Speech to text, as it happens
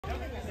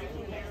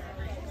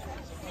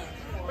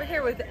We're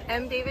here with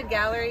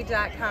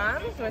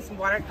mdavidgallery.com with some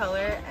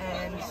watercolor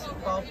and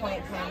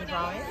ballpoint pen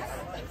drawings.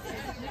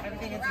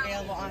 Everything is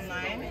available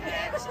online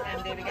at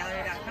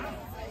mdavidgallery.com.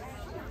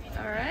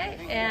 All right,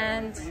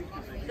 and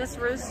this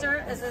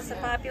rooster, is this a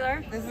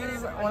popular? This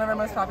is one of our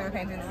most popular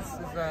paintings. This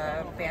is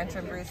a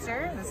Bantam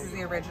rooster. This is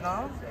the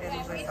original. It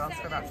usually sells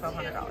for about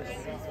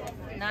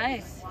 $1,200.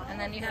 Nice. And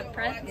then you have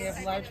prints? We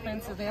have large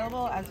prints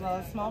available as well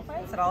as small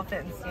prints that all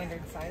fit in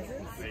standard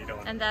sizes.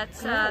 And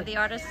that's the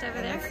artist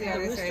over there? That's the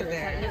artist right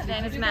there. His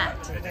name is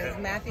Matt. His name is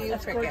Matthew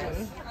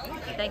Pricken.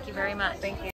 Thank you very much. Thank you.